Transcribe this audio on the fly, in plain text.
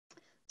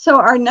So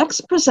our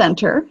next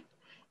presenter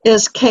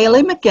is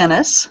Kalie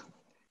McGinnis.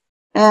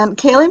 And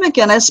Kalie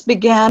McGinnis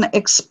began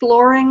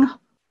exploring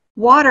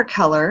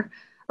watercolor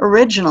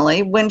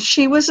originally when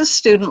she was a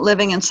student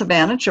living in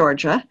Savannah,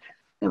 Georgia.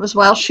 It was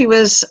while she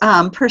was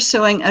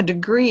pursuing a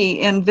degree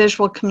in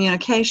visual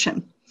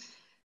communication.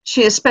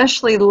 She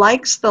especially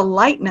likes the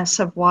lightness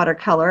of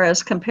watercolor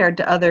as compared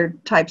to other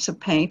types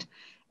of paint,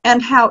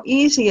 and how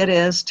easy it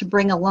is to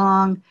bring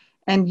along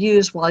and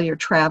use while you're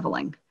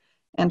traveling.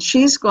 And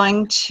she's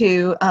going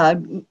to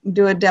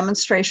do a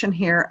demonstration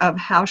here of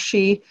how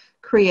she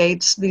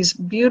creates these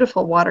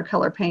beautiful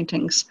watercolor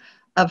paintings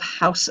of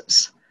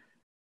houses.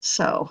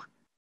 So.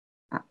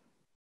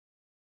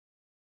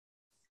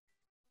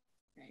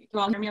 You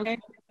all hear me okay?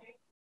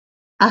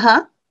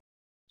 Uh-huh.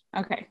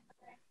 Okay.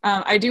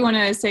 I do want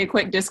to say a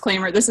quick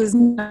disclaimer. This is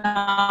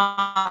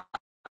not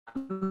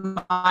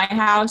my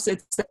house.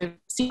 I've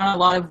seen a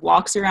lot of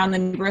walks around the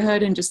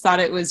neighborhood and just thought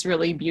it was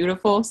really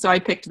beautiful. So I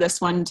picked this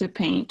one to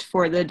paint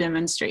for the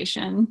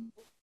demonstration.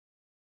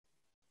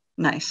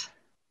 Nice.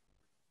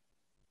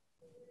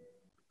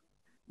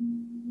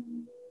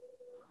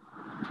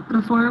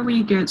 Before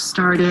we get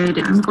started,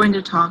 I'm going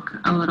to talk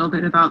a little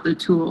bit about the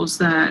tools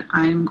that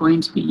I'm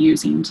going to be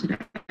using today.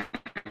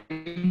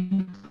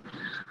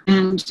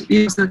 And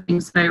these are the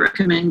things that I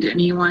recommend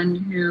anyone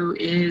who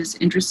is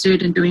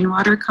interested in doing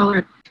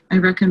watercolor. I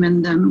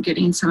recommend them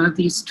getting some of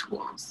these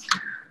tools.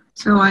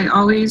 So I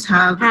always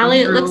have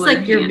Kalie, it looks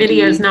like your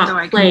video is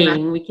not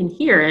playing. We can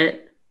hear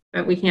it,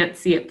 but we can't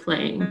see it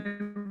playing.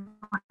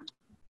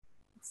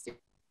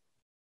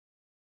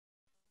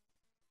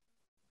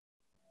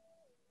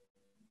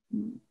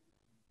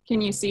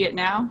 Can you see it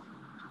now?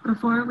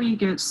 Before we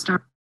get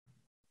started,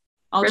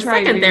 I'll For a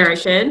try. second there, I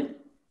should.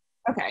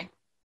 Okay.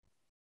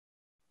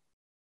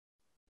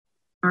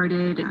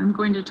 I'm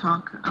going to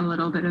talk a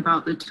little bit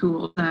about the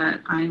tool that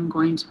I'm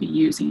going to be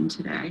using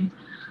today.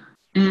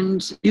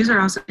 And these are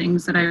also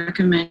things that I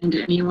recommend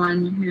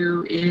anyone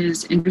who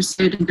is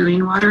interested in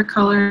doing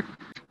watercolor.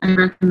 I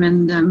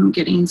recommend them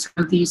getting some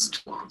of these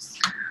tools.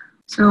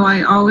 So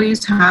I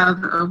always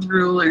have a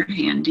ruler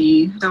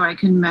handy so I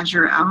can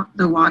measure out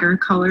the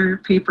watercolor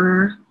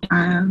paper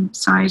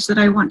size that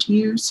I want to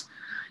use,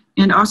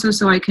 and also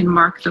so I can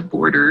mark the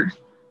border.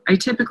 I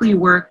typically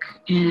work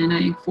in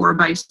a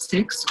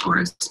 4x6 or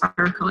a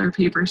watercolor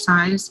paper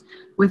size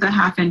with a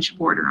 1/2 inch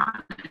border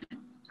on it.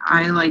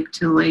 I like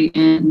to lay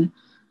in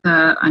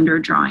the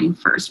underdrawing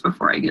first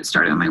before I get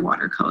started on my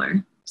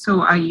watercolor.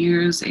 So I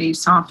use a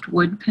soft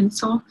wood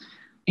pencil,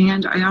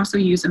 and I also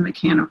use a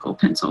mechanical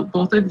pencil.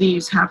 Both of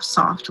these have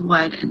soft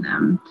lead in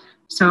them,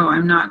 so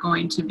I'm not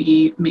going to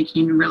be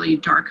making really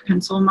dark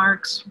pencil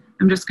marks.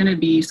 I'm just going to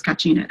be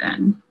sketching it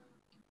in.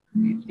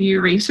 The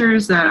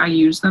erasers that I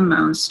use the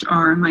most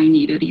are my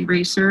kneaded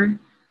eraser.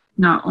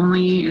 Not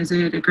only is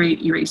it a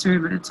great eraser,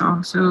 but it's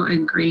also a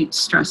great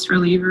stress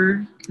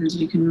reliever because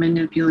you can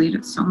manipulate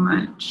it so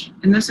much.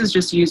 And this is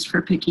just used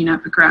for picking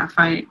up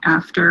graphite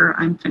after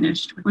I'm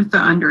finished with the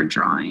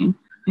underdrawing.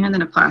 And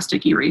then a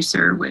plastic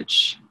eraser,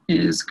 which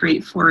is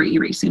great for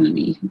erasing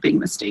any big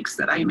mistakes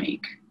that I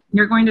make.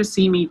 You're going to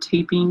see me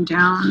taping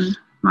down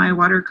my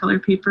watercolor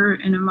paper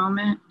in a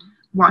moment.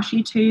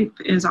 Washi tape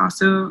is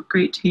also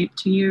great tape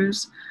to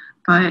use,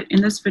 but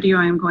in this video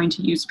I'm going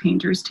to use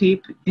painter's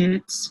tape.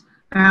 It's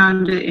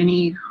found at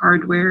any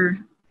hardware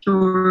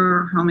store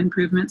or home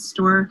improvement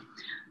store.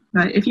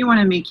 But if you want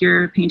to make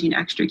your painting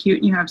extra cute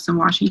and you have some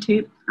washi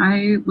tape,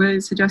 I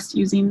would suggest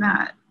using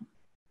that.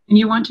 And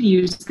you want to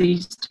use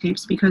these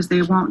tapes because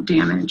they won't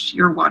damage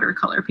your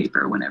watercolor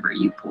paper whenever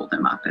you pull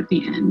them up at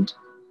the end.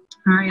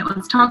 All right,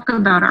 let's talk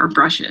about our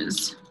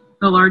brushes.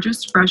 The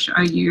largest brush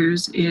I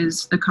use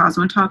is the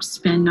Cosmotop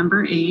Spin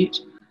number 8,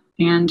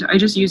 and I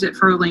just use it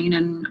for laying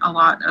in a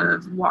lot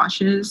of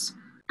washes.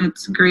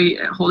 It's great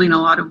at holding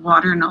a lot of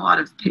water and a lot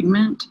of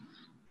pigment.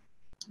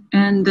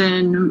 And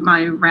then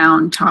my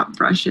round top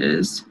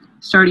brushes,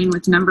 starting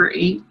with number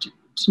 8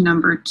 to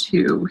number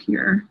 2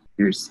 here.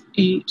 There's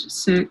 8,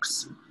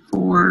 6,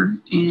 4,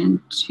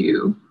 and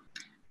 2.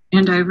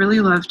 And I really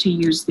love to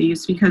use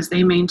these because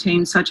they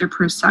maintain such a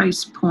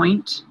precise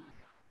point.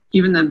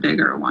 Even the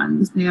bigger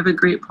ones, they have a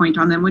great point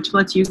on them, which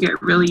lets you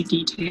get really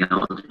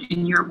detailed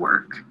in your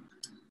work.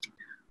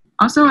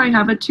 Also, I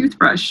have a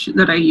toothbrush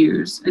that I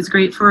use. It's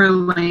great for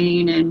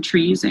laying in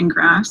trees and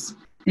grass.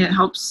 It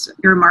helps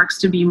your marks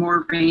to be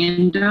more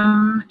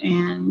random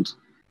and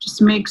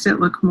just makes it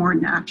look more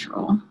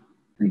natural,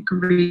 like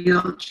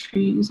real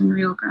trees and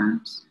real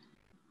grass.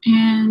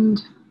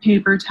 And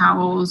paper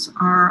towels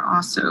are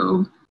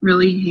also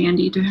really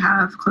handy to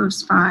have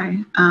close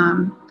by.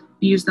 I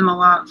use them a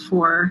lot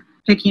for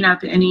picking up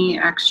any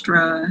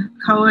extra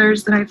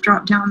colors that I've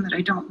dropped down that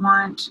I don't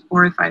want,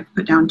 or if I've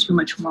put down too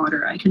much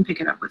water, I can pick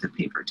it up with a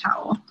paper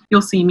towel.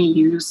 You'll see me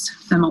use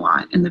them a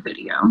lot in the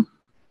video.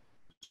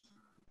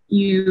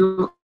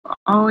 You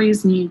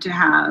always need to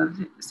have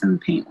some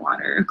paint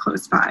water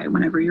close by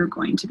whenever you're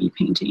going to be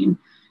painting,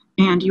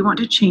 and you want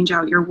to change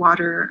out your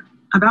water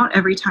about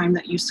every time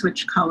that you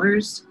switch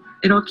colors.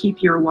 It'll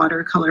keep your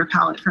watercolor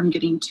palette from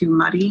getting too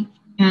muddy,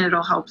 and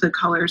it'll help the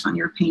colors on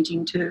your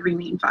painting to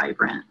remain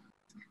vibrant.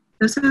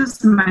 This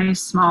is my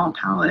small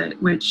palette,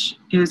 which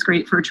is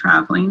great for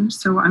traveling,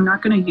 so I'm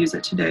not going to use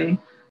it today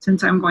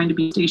since I'm going to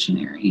be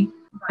stationary.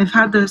 I've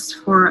had this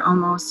for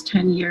almost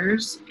 10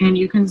 years, and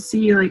you can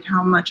see like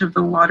how much of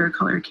the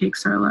watercolor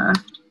cakes are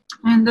left.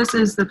 And this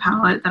is the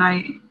palette that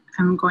I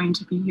am going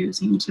to be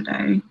using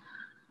today.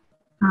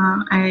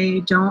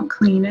 I don't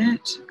clean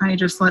it. I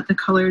just let the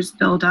colors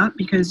build up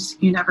because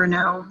you never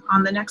know.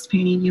 On the next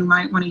painting, you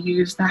might want to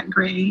use that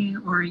gray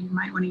or you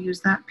might want to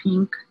use that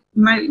pink.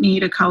 You might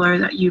need a color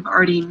that you've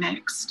already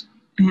mixed.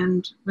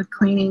 And with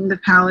cleaning, the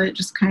palette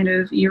just kind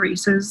of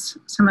erases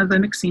some of the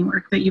mixing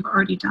work that you've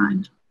already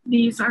done.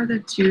 These are the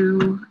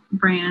two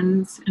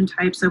brands and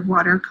types of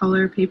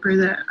watercolor paper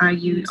that I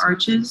use.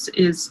 Arches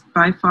is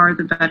by far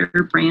the better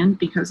brand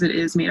because it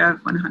is made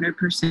of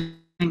 100%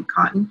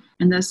 cotton,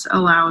 and this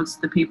allows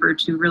the paper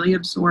to really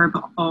absorb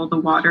all the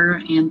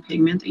water and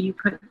pigment that you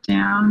put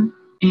down.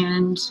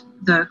 And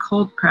the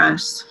cold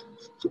press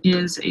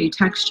is a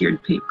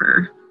textured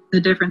paper. The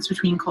difference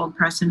between cold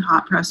press and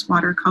hot press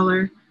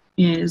watercolor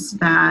is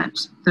that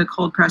the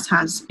cold press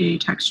has a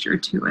texture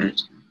to it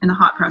and the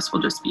hot press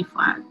will just be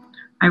flat.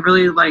 I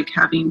really like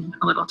having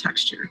a little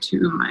texture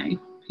to my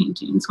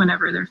paintings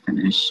whenever they're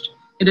finished.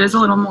 It is a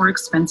little more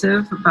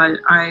expensive, but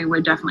I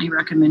would definitely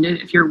recommend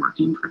it if you're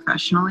working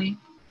professionally.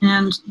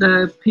 And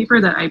the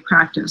paper that I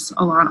practice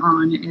a lot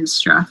on is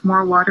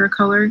Strathmore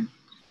watercolor.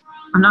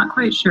 I'm not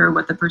quite sure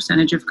what the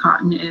percentage of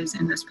cotton is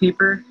in this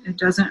paper. It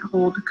doesn't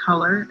hold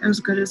color as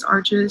good as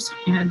Arches,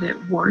 and it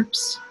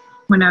warps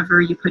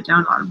whenever you put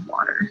down a lot of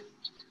water.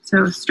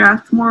 So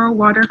Strathmore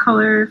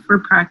watercolor for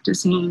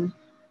practicing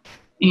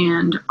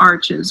and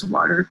Arches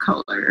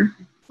watercolor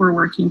for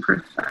working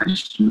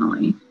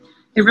professionally.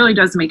 It really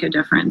does make a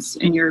difference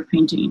in your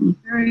painting.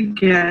 Here I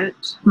get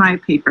my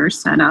paper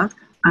set up.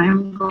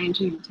 I'm going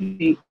to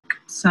take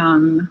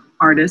some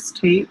artist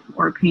tape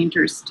or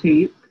painter's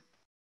tape.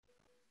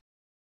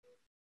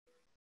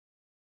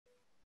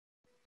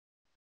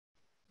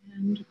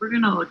 And we're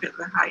going to look at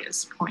the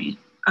highest point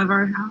of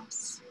our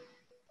house,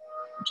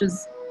 which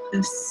is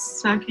this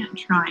second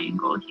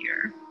triangle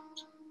here.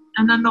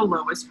 And then the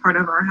lowest part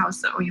of our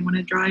house that we want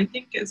to draw, I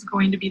think, is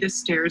going to be the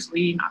stairs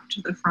leading up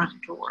to the front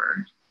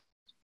door.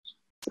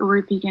 So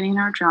we're beginning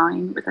our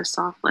drawing with a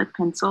soft lead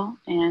pencil,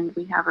 and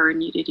we have our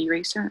kneaded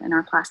eraser and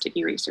our plastic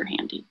eraser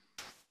handy.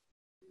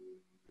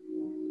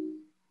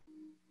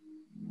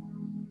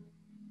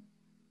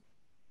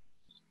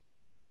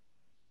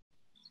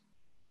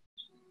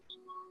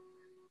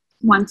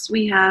 Once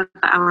we have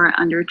our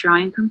under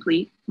drawing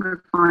complete,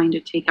 we're going to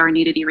take our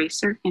kneaded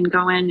eraser and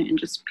go in and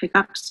just pick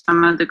up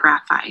some of the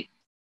graphite.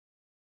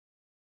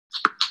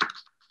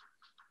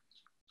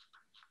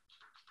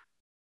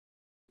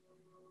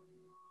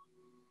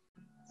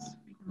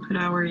 Put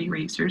our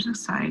erasers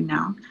aside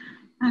now.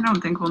 I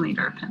don't think we'll need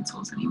our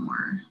pencils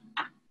anymore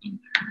either.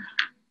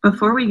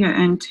 Before we get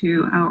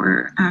into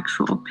our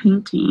actual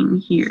painting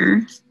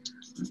here,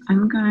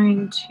 I'm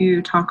going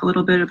to talk a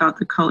little bit about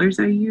the colors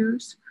I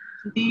use.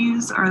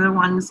 These are the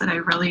ones that I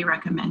really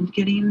recommend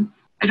getting.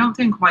 I don't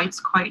think white's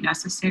quite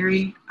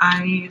necessary.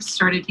 I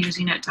started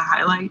using it to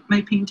highlight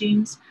my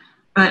paintings,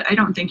 but I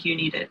don't think you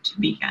need it to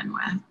begin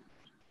with.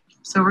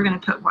 So we're going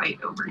to put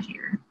white over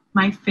here.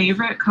 My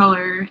favorite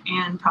color,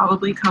 and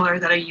probably color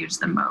that I use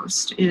the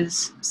most,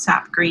 is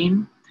sap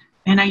green.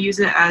 And I use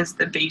it as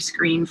the base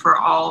green for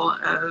all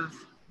of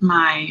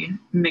my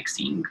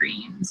mixing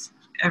greens.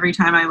 Every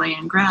time I lay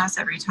in grass,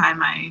 every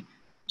time I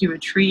do a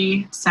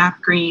tree,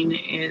 sap green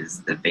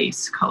is the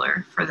base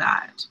color for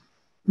that.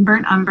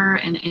 Burnt umber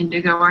and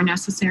indigo are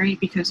necessary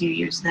because you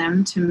use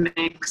them to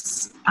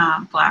mix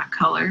black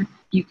color.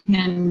 You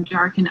can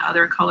darken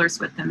other colors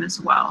with them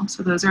as well.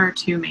 So those are our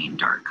two main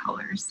dark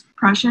colors.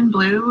 Prussian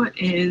blue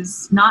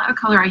is not a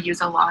color I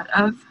use a lot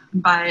of,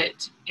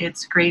 but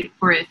it's great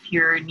for if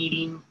you're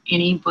needing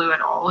any blue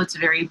at all. It's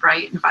very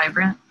bright and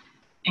vibrant,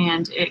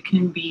 and it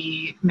can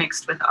be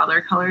mixed with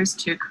other colors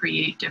to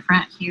create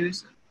different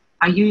hues.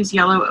 I use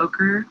yellow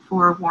ochre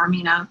for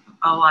warming up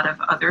a lot of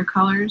other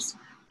colors.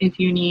 If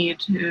you need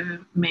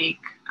to make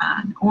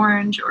an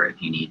orange, or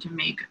if you need to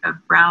make a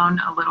brown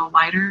a little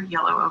lighter,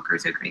 yellow ochre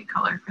is a great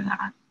color for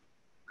that.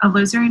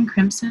 Alizarin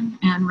crimson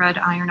and red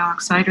iron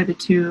oxide are the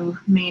two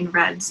main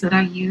reds that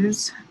I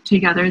use.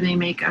 Together they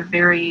make a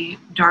very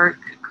dark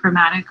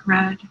chromatic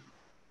red,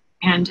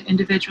 and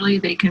individually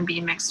they can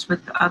be mixed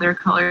with other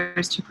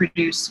colors to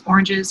produce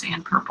oranges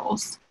and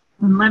purples.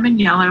 And lemon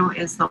yellow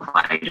is the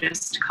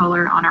lightest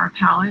color on our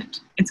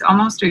palette. It's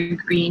almost a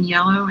green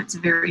yellow. It's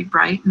very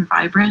bright and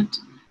vibrant.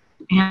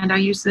 And I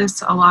use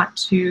this a lot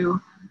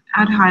to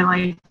add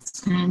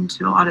highlights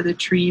into a lot of the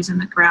trees and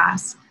the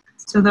grass.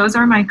 So those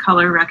are my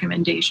color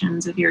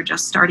recommendations. If you're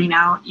just starting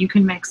out, you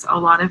can mix a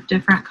lot of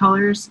different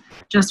colors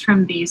just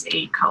from these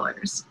 8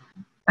 colors.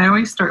 I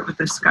always start with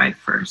the sky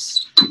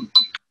first.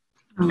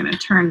 I'm going to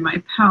turn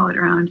my palette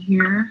around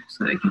here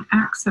so that I can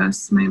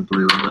access my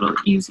blue a little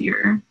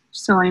easier.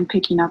 So I'm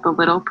picking up a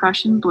little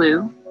Prussian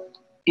blue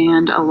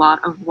and a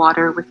lot of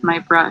water with my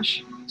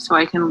brush. so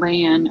I can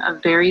lay in a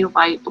very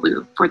light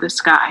blue for the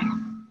sky.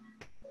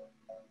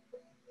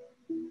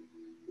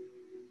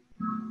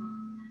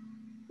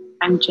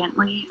 I'm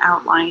gently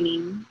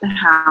outlining the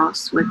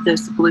house with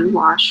this blue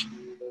wash,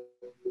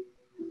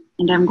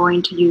 and I'm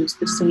going to use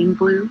the same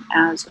blue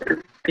as a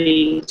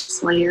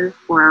base layer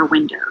for our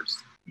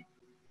windows.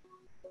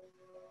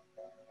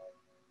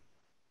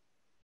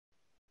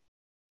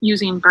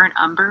 Using burnt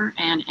umber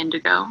and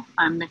indigo,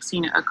 I'm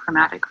mixing a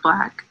chromatic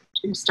black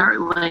to start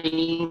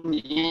laying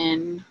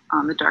in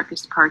on the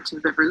darkest parts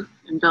of the roof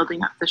and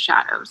building up the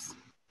shadows.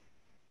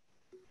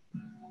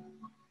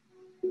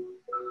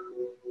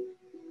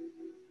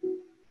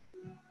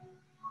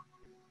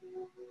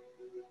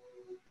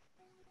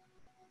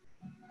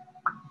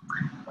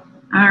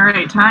 All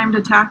right, time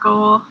to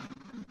tackle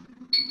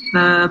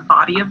the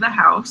body of the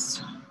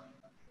house.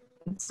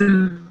 It's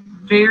a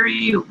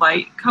very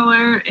light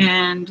color,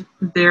 and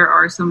there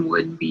are some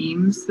wood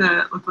beams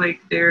that look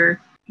like they're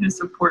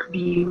support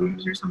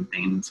beams or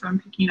something. So I'm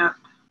picking up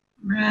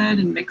red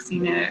and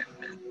mixing it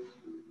with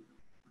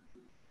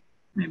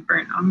my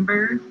burnt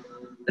umber.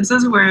 This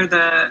is where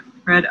the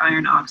red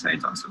iron oxide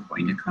is also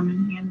going to come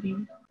in handy.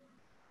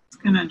 It's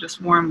gonna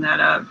just warm that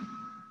up.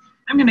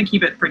 I'm gonna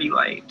keep it pretty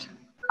light.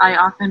 I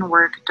often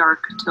work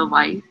dark to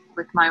light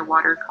with my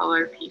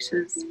watercolor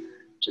pieces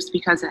just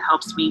because it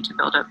helps me to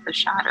build up the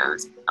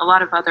shadows. A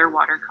lot of other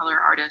watercolor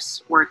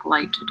artists work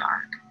light to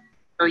dark,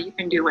 so you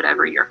can do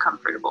whatever you're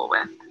comfortable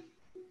with.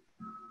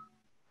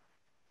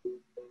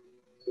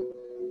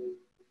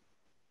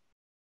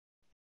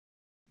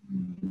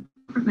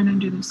 We're going to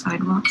do the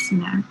sidewalks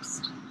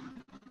next.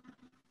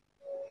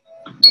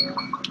 We're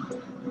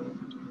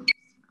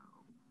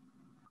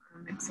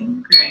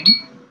mixing gray.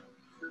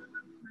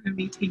 We're going to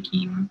be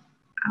taking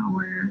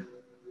our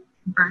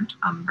burnt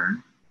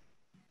umber,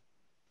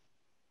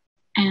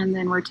 and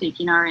then we're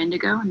taking our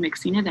indigo and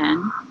mixing it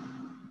in.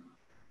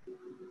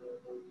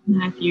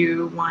 And if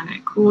you want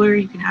it cooler,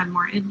 you can add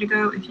more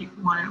indigo. If you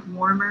want it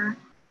warmer,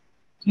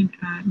 you can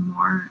add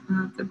more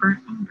of the burnt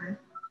umber.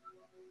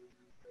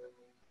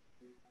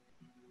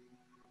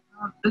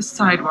 The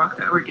sidewalk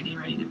that we're getting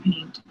ready to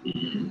paint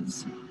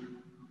is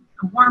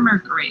a warmer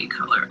gray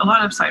color. A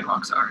lot of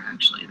sidewalks are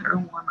actually, they're a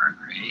warmer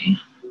gray.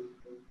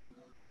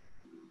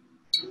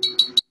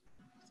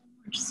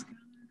 We're just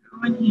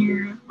gonna go in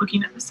here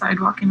looking at the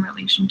sidewalk in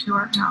relation to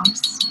our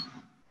house.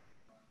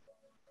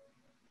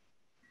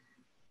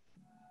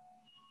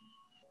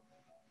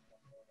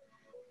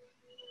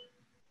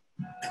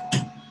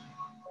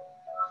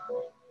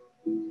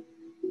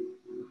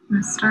 I'm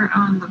gonna start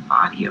on the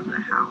body of the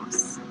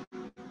house.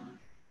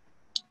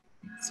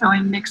 So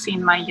I'm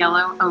mixing my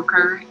yellow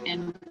ochre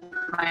in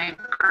my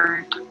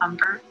burnt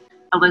umber,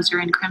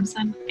 alizarin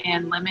crimson,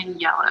 and lemon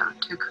yellow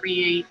to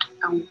create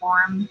a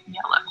warm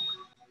yellow.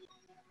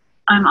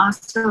 I'm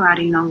also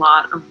adding a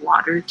lot of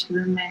water to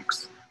the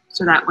mix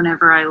so that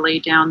whenever I lay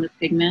down the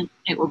pigment,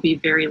 it will be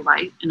very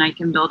light and I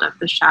can build up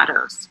the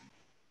shadows.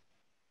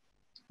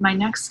 My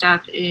next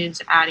step is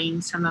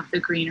adding some of the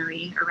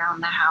greenery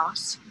around the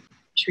house,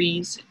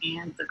 trees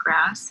and the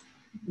grass.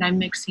 And I'm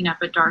mixing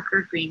up a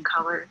darker green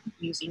color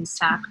using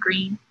sap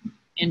green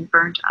and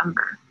burnt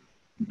umber.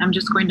 I'm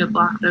just going to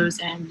block those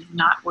in,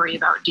 not worry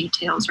about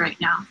details right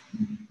now.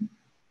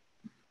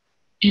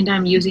 And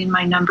I'm using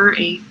my number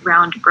 8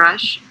 round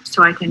brush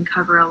so I can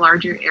cover a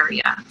larger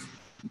area.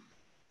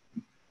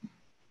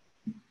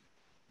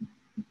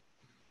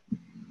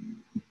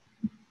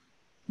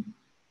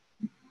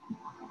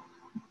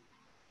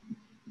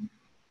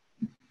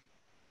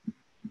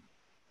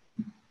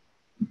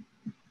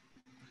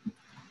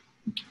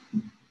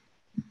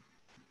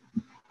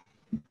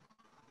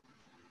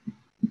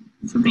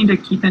 Something to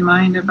keep in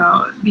mind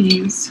about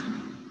these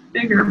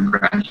bigger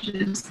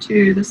brushes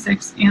too, the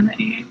 6 and the 8.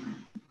 I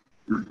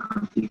don't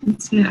know if you can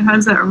see it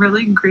has that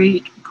really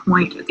great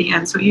point at the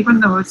end. So even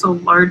though it's a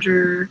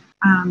larger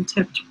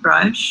tipped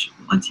brush, it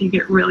lets you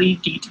get really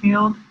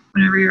detailed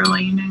whenever you're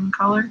laying in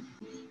color.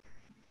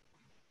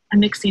 I'm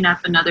mixing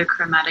up another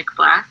chromatic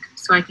black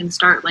so I can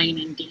start laying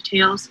in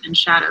details and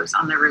shadows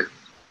on the roof.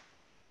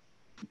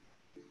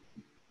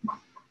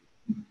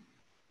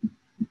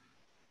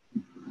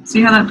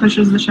 See how that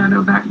pushes the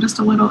shadow back just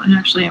a little? And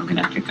actually I'm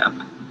gonna pick up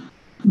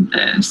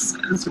this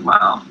as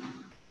well,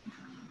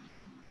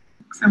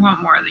 because I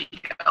want more of the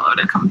yellow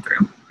to come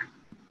through.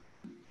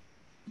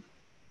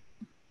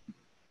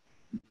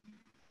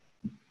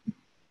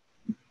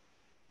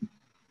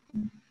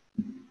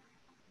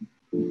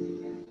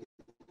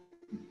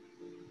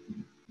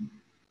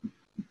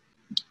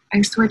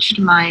 I switched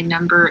my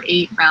number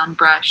 8 round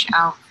brush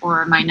out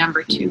for my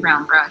number 2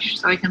 round brush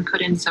so I can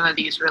put in some of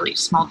these really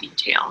small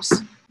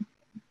details.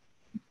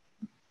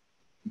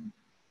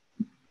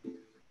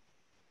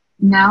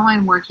 Now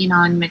I'm working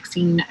on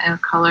mixing a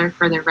color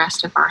for the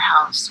rest of our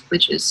house,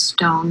 which is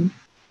stone.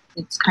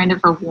 It's kind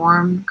of a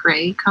warm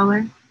gray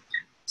color.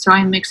 So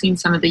I'm mixing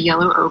some of the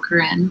yellow ochre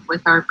in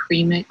with our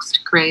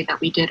pre-mixed gray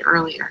that we did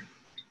earlier.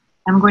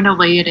 I'm going to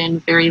lay it in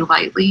very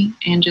lightly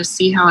and just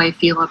see how I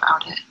feel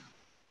about it.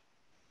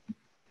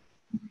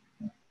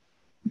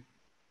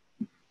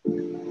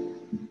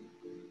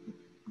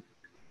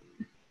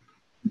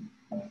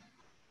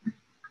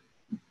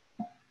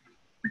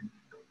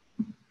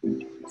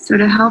 So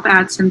to help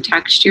add some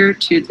texture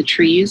to the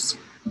trees,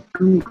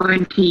 I'm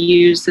going to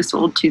use this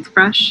old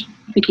toothbrush,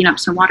 picking up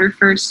some water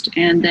first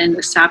and then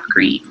the sap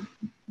green.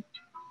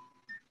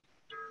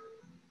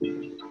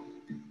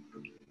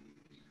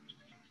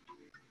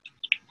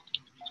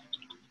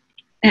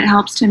 It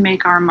helps to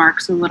make our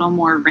marks a little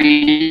more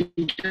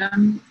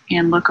random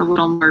and look a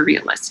little more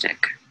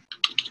realistic.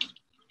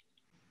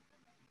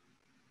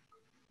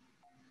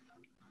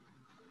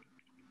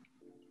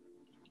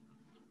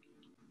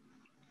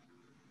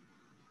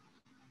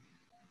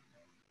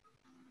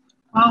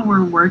 While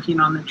we're working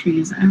on the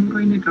trees, I'm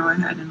going to go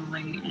ahead and lay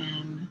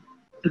in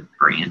the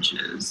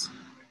branches.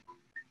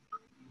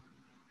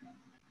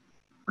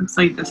 Looks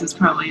like this is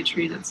probably a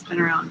tree that's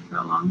been around for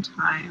a long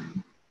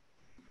time.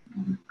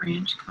 And a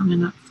branch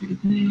coming up through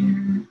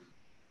there.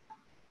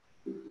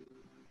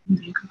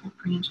 Maybe a couple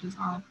branches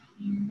off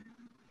here.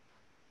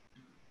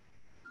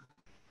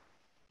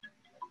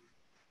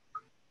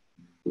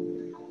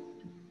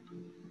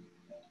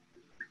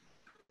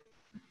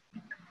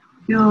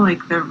 I feel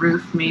like the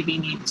roof maybe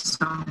needs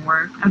some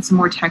work. Add some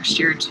more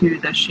texture to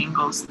the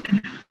shingles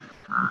there.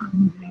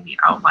 Maybe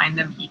outline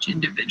them each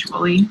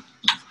individually.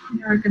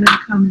 We are going to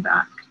come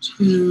back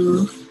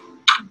to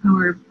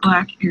our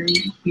black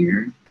area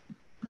here.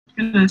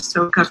 I'm going to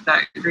soak up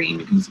that green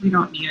because we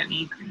don't need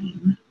any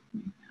green.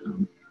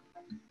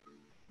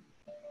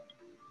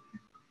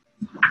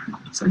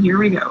 So here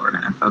we go. We're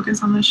going to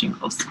focus on the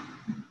shingles.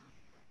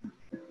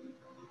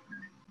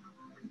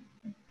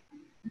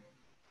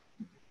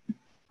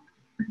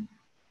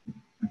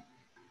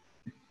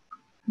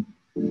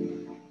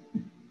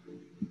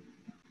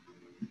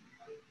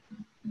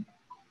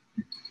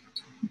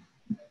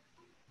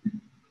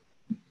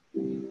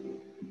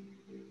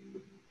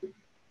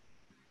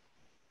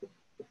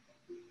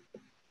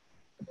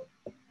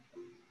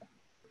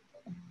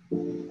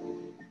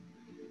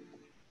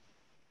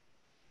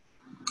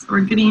 We're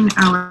getting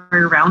our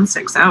round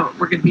 6 out.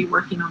 We're going to be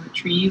working on the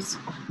trees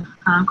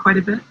quite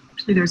a bit.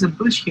 Actually, there's a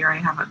bush here I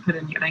haven't put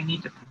in yet. I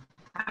need to put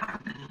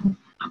that in.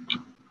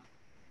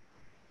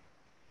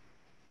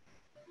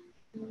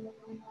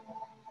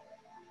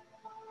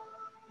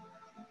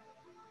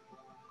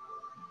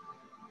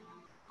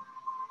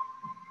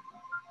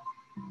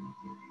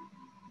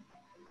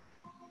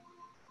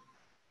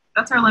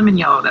 That's our lemon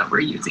yellow that we're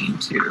using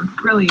to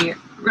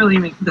really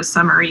make the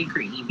summery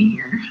green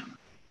here.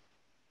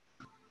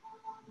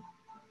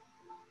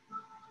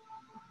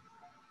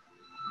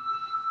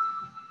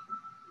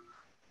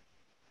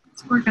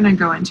 So we're going to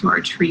go into our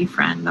tree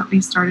friend that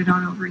we started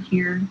on over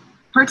here.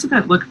 Parts of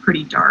it look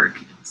pretty dark,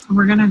 so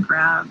we're going to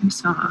grab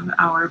some of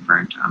our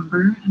burnt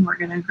umber and we're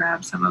going to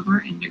grab some of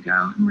our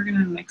indigo and we're going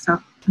to mix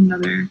up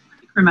another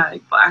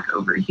chromatic black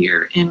over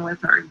here in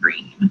with our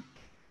green.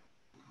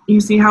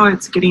 You see how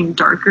it's getting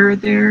darker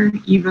there,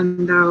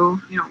 even though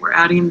we're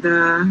adding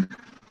the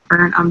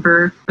burnt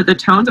umber, but the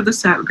tones of the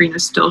sap green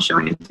is still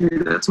showing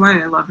through. That's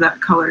why I love that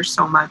color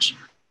so much.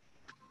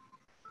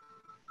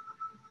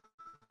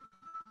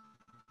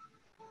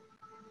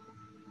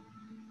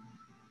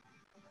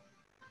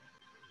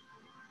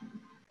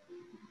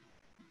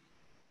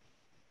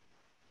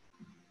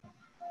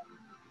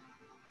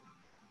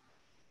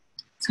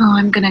 So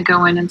I'm going to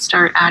go in and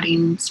start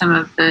adding some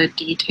of the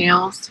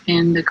details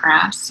in the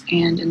grass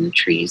and in the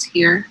trees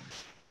here.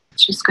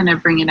 It's just going to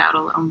bring it out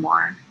a little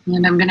more. And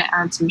then I'm going to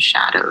add some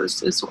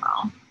shadows as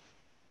well.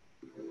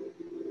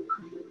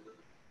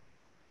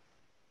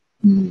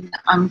 And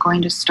I'm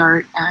going to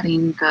start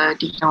adding the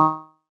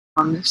detail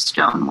on the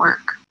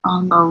stonework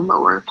on the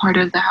lower part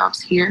of the house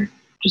here.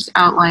 Just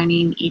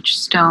outlining each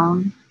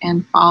stone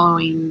and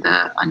following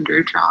the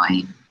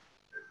underdrawing.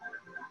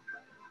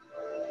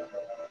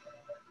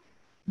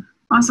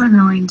 Also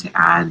going to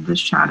add the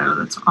shadow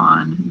that's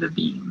on the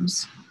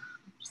beams.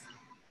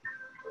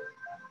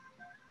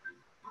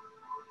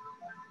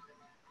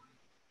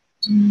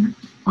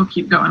 We'll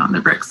keep going on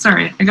the bricks.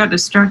 Sorry, I got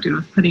distracted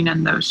with putting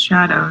in those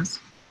shadows.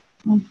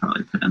 I'll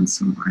probably put in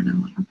some more in a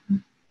little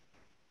bit.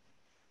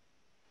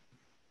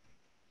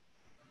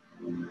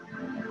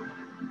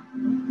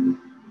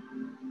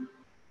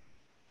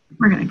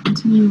 We're going to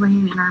continue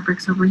laying in our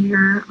bricks over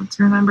here. Let's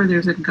remember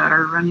there's a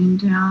gutter running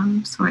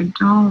down, so I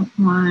don't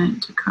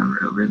want to cover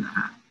over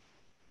that.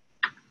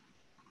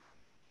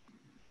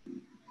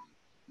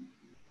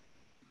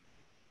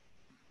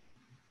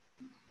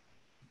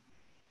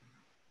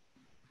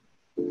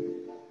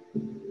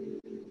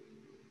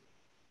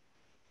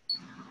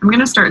 I'm going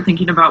to start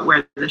thinking about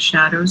where the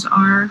shadows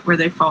are, where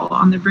they fall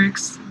on the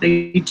bricks.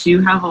 They do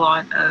have a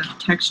lot of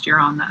texture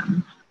on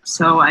them.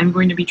 So I'm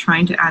going to be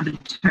trying to add the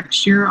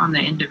texture on the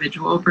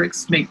individual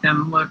bricks to make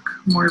them look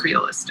more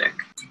realistic.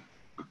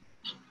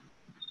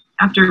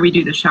 After we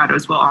do the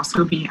shadows, we'll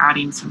also be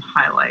adding some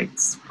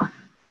highlights.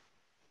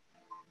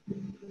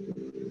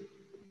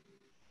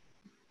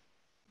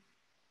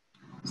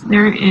 So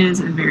there is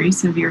a very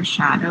severe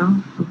shadow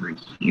over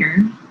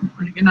here.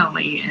 We're going to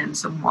lay in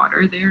some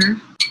water there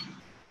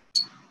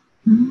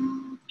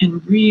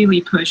and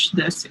really push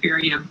this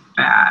area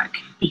back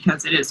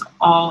because it is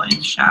all in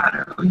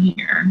shadow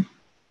here.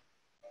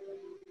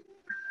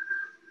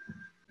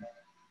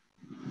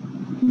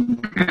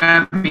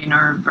 Grabbing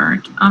our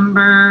burnt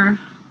umber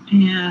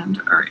and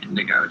our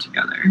indigo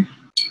together.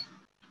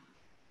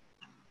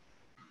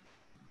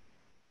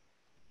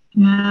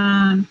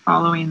 And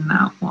following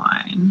that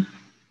line.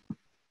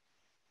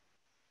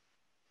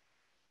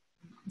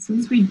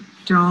 Since we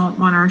don't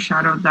want our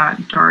shadow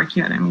that dark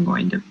yet, I'm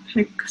going to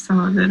pick some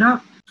of it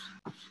up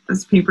with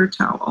this paper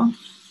towel.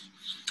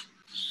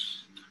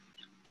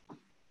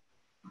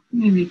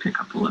 Maybe pick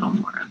up a little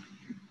more of it.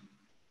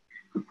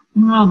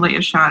 And we'll lay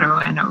a shadow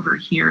in over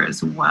here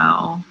as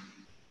well.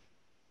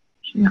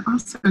 She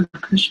also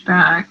push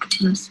back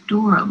this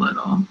door a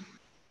little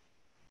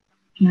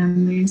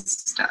and these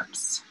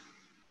steps.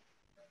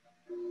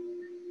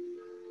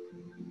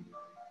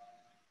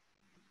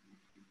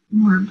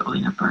 We're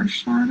building up our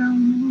shadow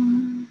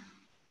more.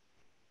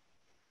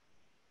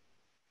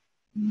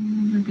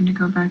 And we're going to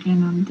go back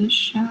in on this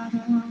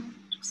shadow,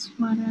 just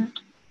let it.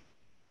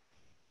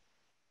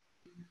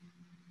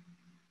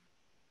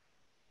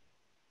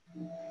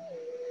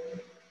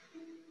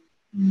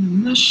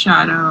 And this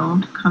shadow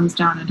comes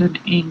down at an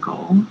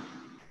angle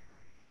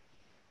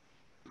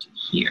to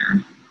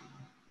here.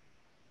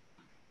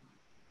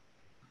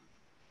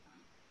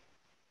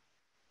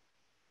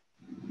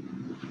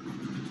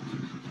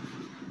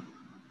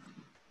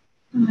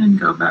 And then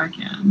go back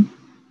in.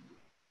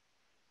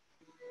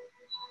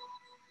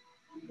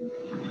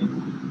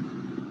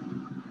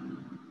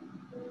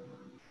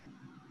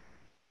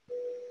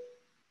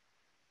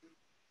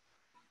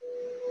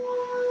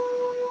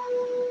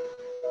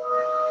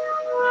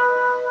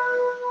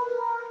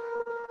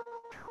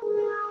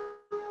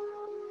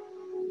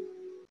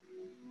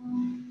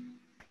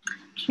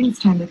 It's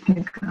time to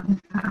pick up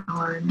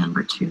our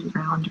number 2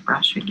 round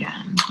brush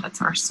again.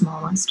 That's our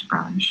smallest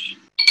brush.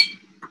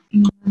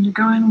 And to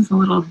go in with a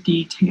little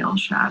detail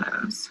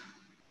shadows.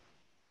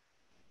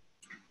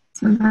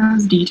 So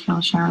those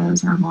detail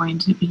shadows are going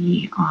to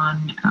be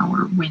on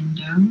our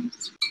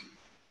windows.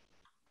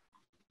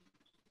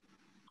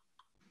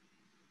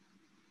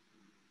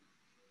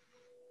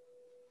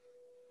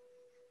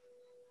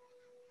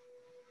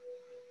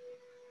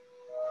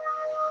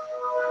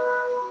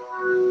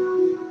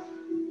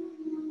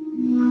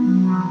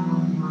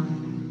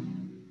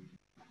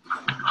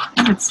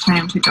 It's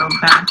time to go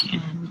back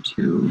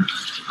into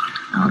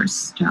our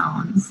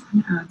stones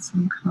and add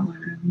some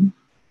color. And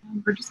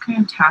we're just kind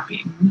of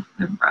tapping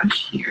the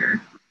brush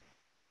here.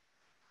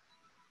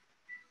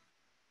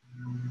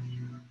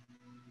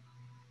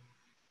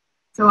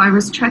 So I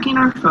was checking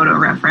our photo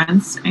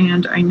reference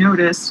and I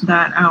noticed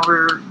that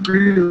our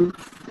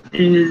roof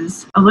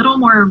is a little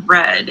more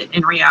red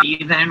in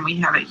reality than we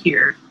have it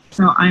here.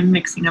 So I'm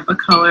mixing up a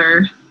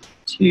color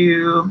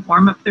to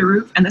warm up the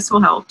roof, and this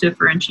will help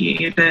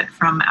differentiate it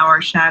from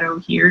our shadow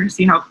here.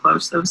 See how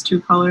close those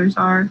two colors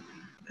are?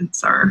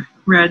 It's our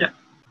red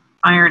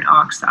iron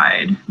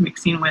oxide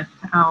mixing with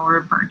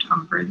our burnt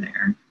umber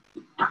there.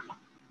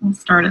 We'll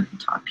start at the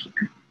top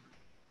here.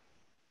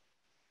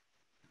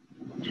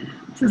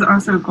 This is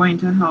also going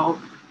to help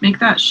make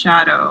that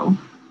shadow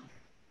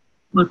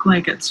look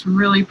like it's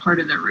really part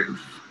of the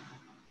roof,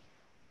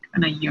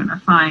 kind of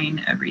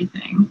unifying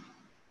everything.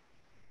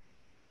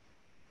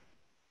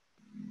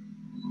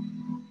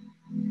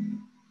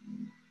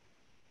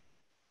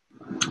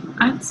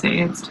 I'd say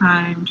it's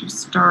time to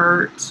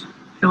start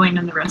filling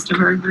in the rest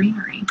of our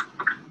greenery.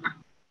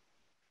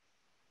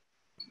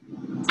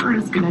 So we're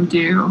just going to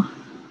do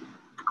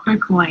a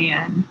quick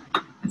lay-in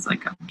as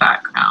like a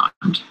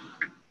background.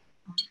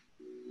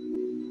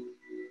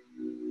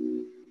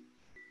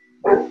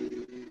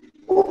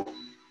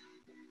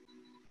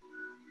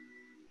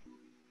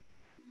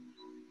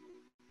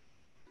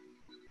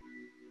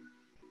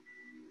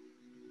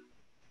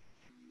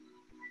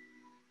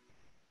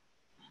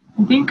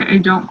 I think I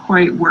don't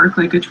quite work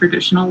like a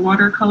traditional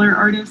watercolor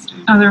artist.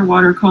 Other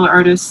watercolor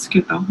artists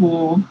get the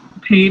whole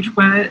page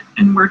wet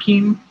and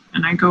working,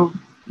 and I go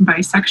by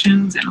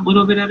sections and a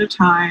little bit at a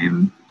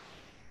time,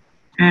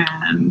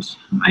 and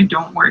I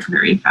don't work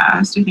very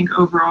fast. I think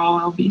overall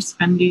I'll be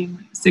spending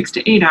 6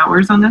 to 8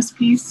 hours on this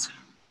piece.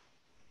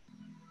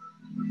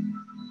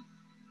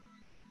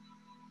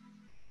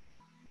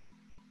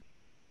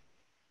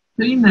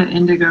 Putting the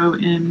indigo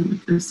in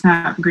with the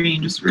sap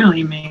green just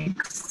really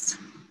makes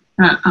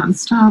that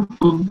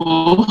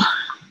unstoppable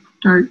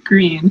dark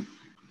green.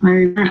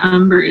 My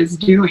umber is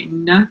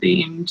doing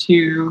nothing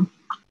to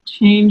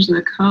change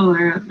the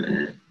color of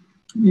it.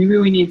 Maybe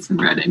we need some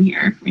red in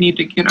here. We need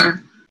to get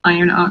our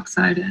iron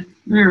oxide in.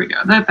 There we go.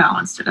 That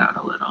balanced it out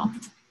a little.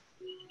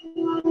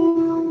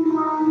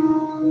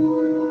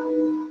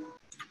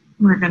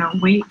 We're going to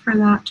wait for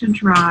that to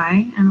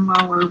dry, and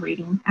while we're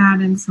waiting,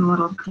 add in some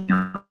little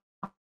clean.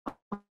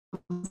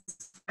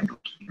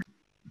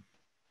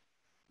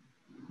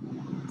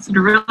 So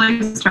to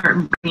really start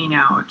bringing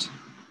out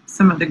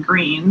some of the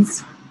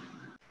greens,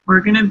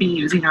 we're going to be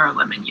using our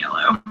lemon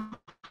yellow.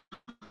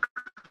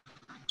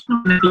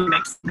 I'm going to be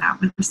mixing that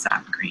with the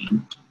sap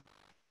green.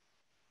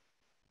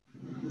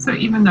 So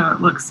even though it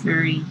looks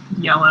very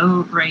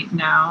yellow right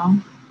now,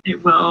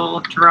 it will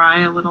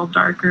dry a little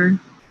darker.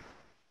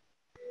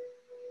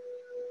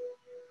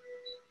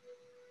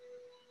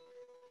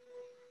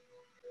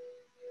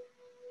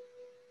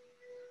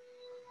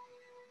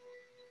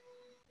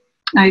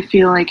 I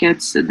feel like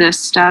it's this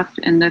step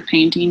in the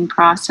painting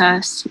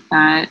process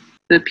that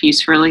the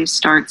piece really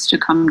starts to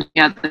come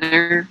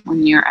together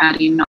when you're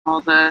adding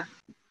all the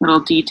little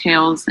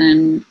details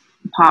and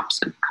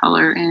pops of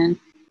color in.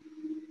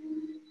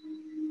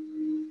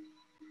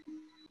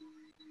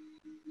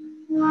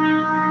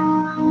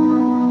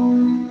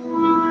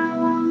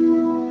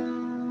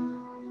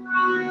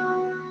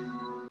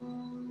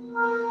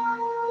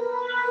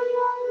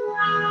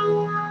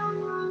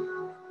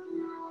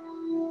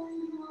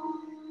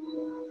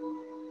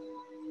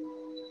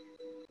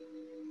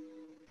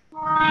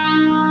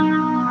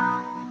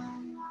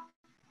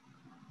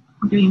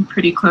 We're getting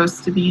pretty close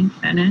to being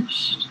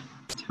finished.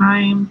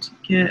 Time to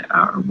get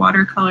our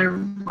watercolor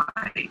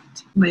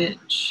white,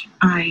 which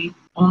I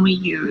only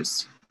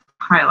use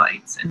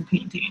highlights in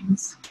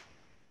paintings.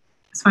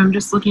 So I'm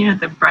just looking at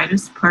the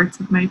brightest parts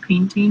of my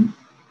painting.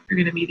 They're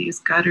going to be these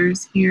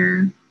gutters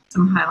here,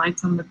 some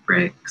highlights on the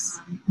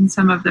bricks, and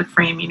some of the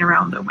framing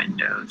around the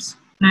windows.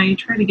 Now you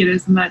try to get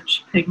as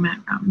much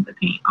pigment around the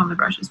paint on the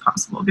brush as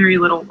possible, very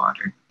little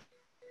water.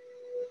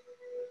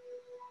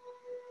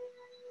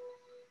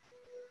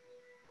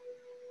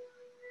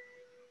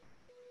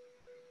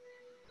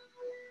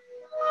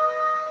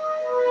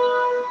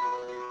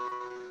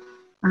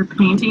 Our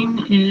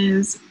painting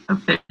is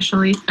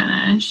officially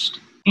finished,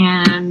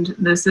 and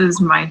this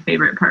is my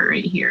favorite part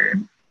right here.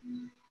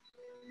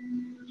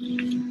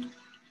 And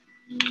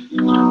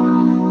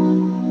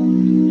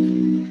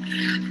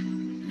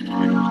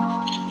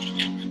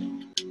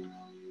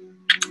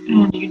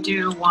you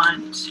do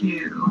want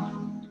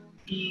to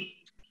be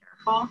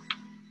careful.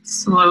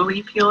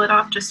 Slowly peel it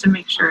off just to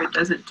make sure it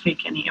doesn't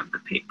take any of the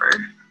paper.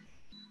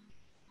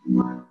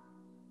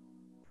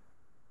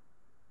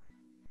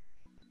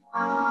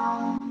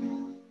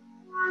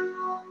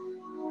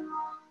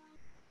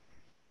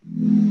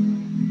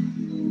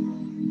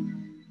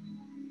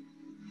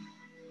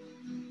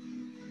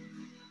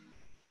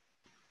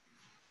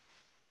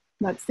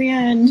 That's the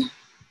end.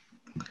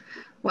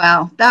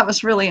 Wow, that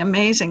was really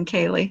amazing,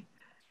 Kalie.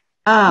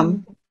 A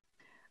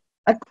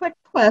quick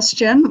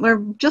question.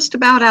 We're just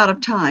about out of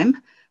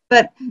time,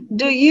 but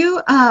do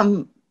you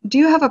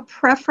have a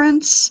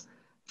preference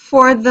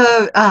for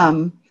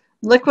the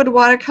liquid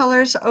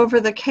watercolors over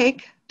the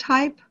cake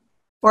type,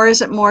 or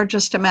is it more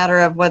just a matter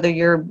of whether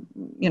you're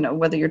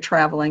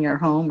traveling or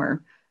home?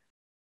 Or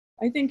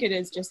I think it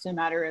is just a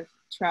matter of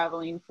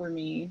traveling for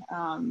me.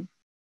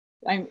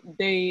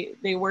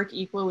 They work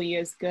equally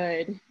as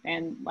good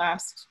and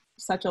last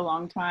such a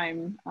long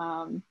time.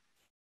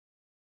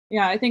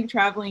 Yeah, I think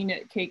traveling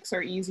cakes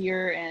are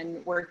easier,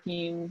 and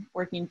working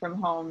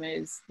from home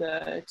is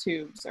the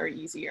tubes are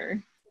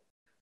easier.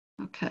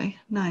 Okay,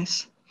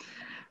 nice.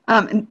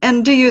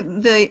 And do you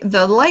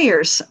the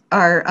layers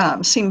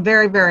are seem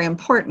very, very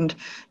important.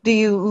 Do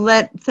you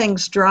let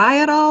things dry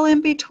at all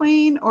in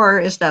between, or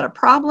is that a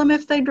problem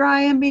if they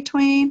dry in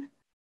between?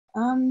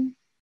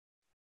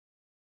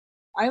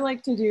 I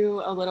like to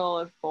do a little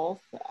of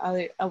both.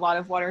 A lot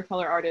of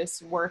watercolor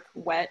artists work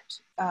wet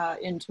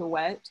into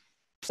wet.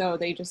 So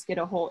they just get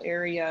a whole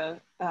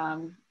area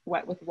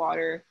wet with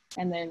water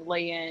and then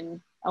lay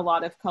in a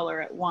lot of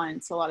color at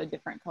once, a lot of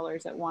different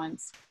colors at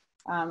once.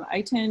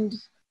 I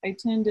tend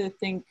to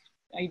think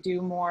I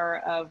do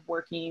more of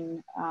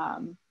working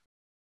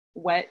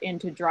wet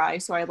into dry.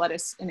 So I let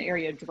an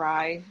area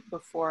dry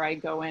before I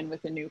go in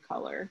with a new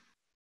color.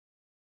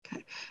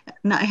 Okay.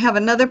 Now I have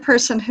another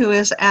person who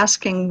is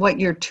asking what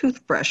your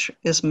toothbrush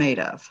is made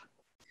of.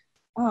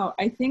 Oh,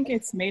 I think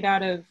it's made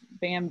out of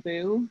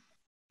bamboo.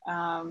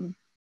 I'm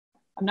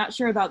not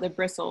sure about the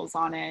bristles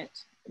on it,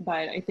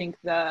 but I think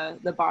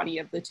the body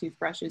of the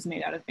toothbrush is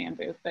made out of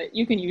bamboo, but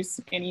you can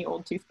use any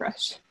old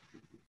toothbrush.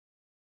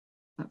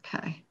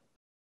 Okay.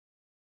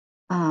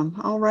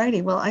 All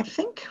righty. Well, I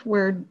think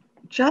we're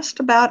just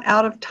about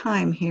out of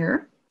time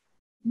here.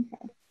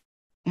 Okay.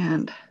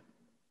 And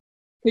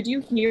could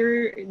you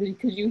hear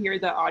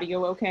the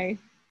audio okay?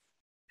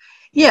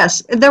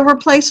 yes, there were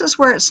places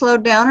where it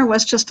slowed down or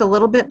was just a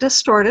little bit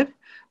distorted,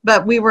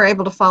 but we were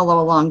able to follow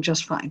along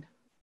just fine.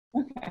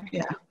 Okay.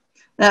 Yeah.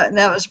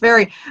 That was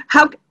very,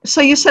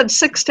 so you said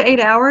 6 to 8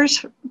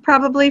 hours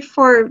probably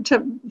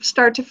to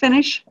start to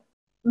finish?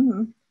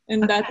 Mm-hmm.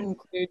 And that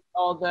includes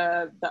all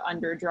the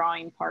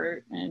underdrawing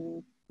part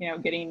and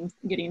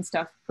getting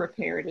stuff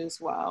prepared as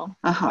well.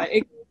 Uh-huh.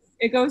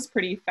 It goes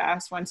pretty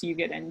fast once you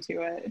get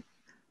into it.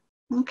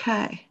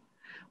 Okay.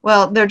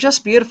 Well, they're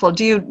just beautiful.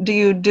 Do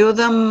you do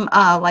them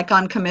like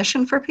on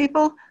commission for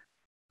people?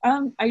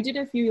 I did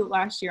a few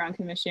last year on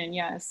commission,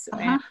 yes.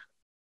 Uh-huh.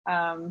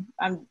 And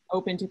I'm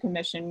open to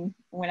commission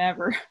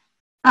whenever.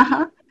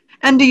 Uh-huh.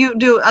 And do you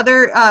do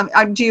other,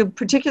 do you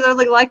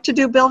particularly like to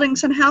do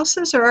buildings and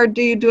houses, or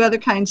do you do other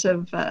kinds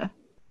of?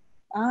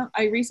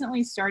 I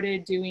recently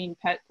started doing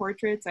pet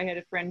portraits. I had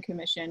a friend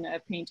commission a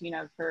painting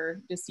of her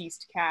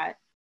deceased cat.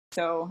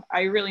 So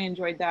I really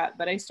enjoyed that.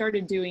 But I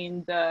started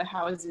doing the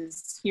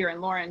houses here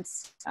in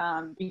Lawrence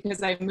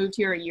because I moved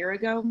here a year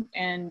ago,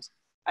 and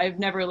I've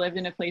never lived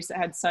in a place that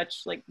had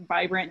such like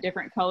vibrant,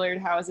 different colored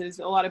houses,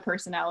 a lot of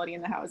personality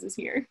in the houses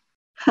here.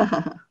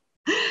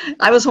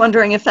 I was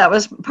wondering if that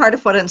was part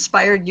of what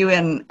inspired you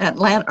in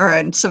Atlanta or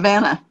in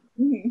Savannah.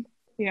 Mhm.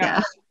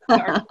 Yeah. The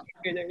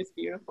architecture there is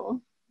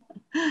beautiful.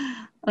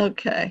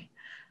 Okay.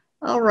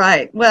 All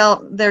right.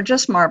 Well, they're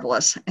just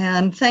marvelous.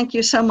 And thank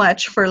you so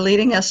much for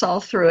leading us all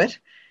through it.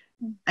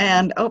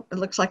 And oh, it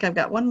looks like I've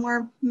got one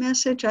more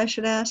message I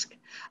should ask.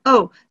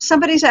 Oh,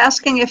 somebody's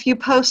asking if you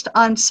post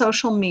on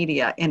social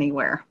media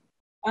anywhere.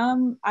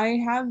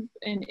 I have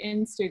an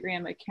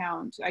Instagram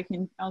account.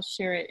 I'll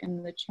share it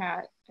in the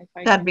chat if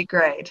I That'd can. be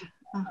great.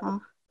 Uh-huh.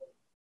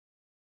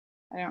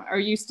 Are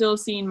you still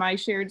seeing my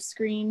shared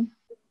screen?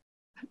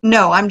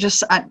 No, I'm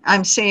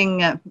seeing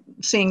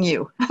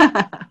you.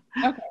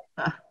 Okay.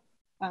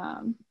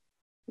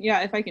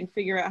 Yeah, if I can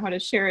figure out how to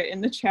share it in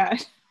the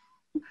chat.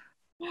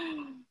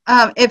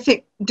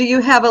 Do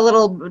you have a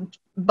little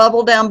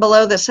bubble down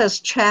below that says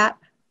chat?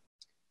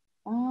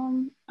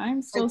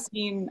 I'm still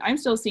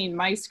seeing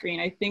my screen.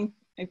 I think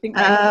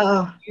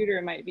my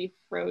computer might be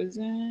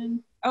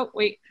frozen. Oh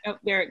wait, oh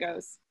there it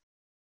goes.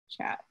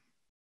 Chat.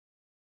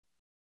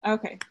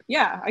 Okay,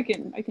 yeah, I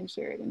can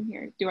share it in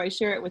here. Do I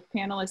share it with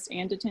panelists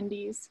and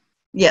attendees?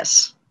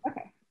 Yes.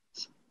 Okay.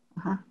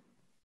 Uh-huh.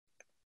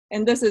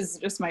 And this is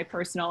just my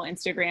personal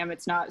Instagram.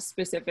 It's not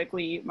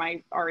specifically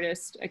my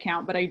artist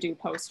account, but I do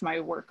post my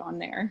work on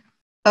there.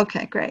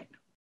 Okay, great.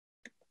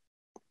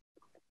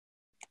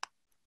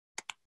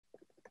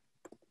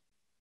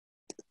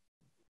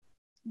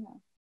 Yeah.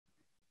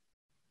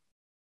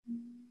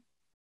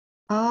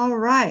 All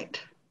right.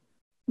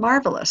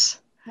 Marvelous.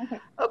 Okay.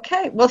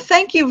 Okay. Well,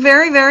 thank you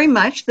very, very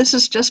much. This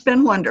has just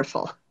been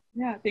wonderful.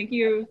 Yeah, thank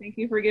you. Thank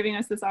you for giving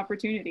us this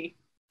opportunity.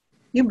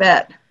 You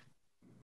bet.